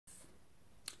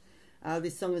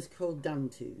This song is called Done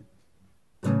To.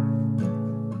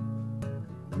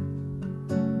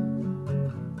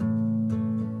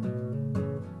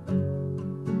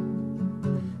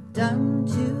 Done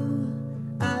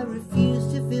to, I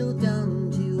refuse to feel done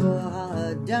to or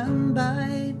hard done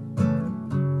by.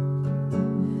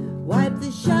 Wipe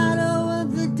the shadow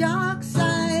of the dark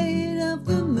side of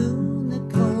the moon, the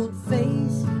cold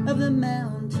face of the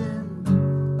mountain.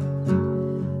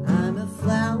 I'm a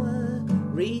flower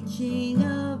reaching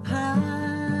up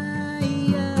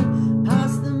higher,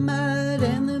 past the mud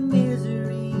and the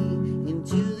misery,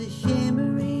 into the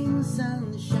shimmering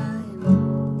sunshine.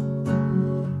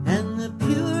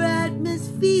 Pure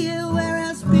atmosphere where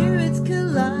our spirits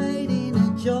collide in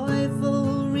a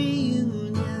joyful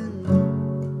reunion.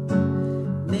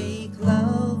 Make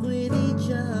love with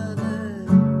each other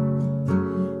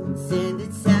and send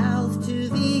it south to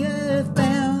the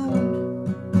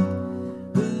earthbound,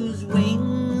 whose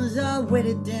wings are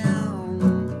weighted down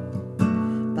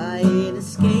by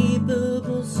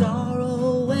inescapable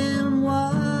sorrow and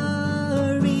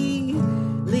worry.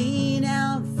 Lean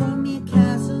out from your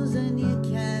castles and your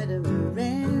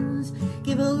catamarans,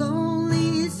 give a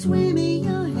lonely swim in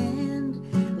your hand.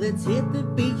 Let's hit the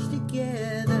beach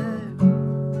together.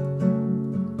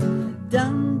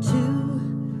 Done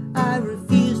to, I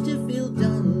refuse to feel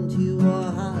done to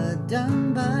or hard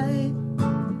done by.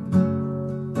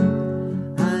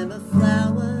 I'm a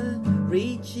flower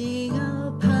reaching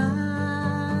up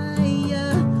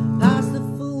higher, past the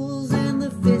fools and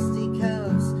the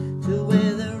fisticuffs, to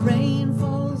where the rain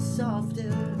falls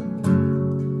softer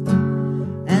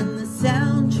and the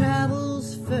sound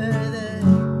travels further.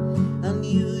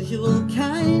 Unusual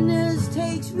kindness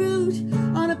takes root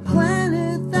on a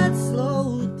planet that's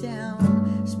slowed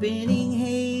down, spinning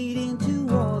hate into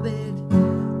orbit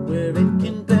where it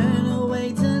can burn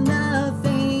away to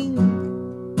nothing,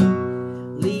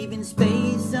 leaving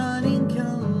space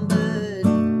unencumbered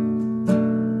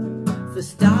for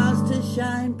stars to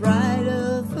shine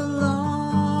brighter for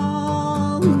longer.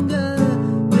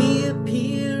 We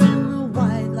appear in the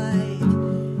white light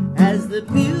as the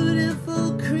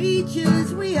beautiful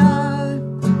creatures we are,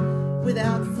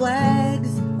 without flags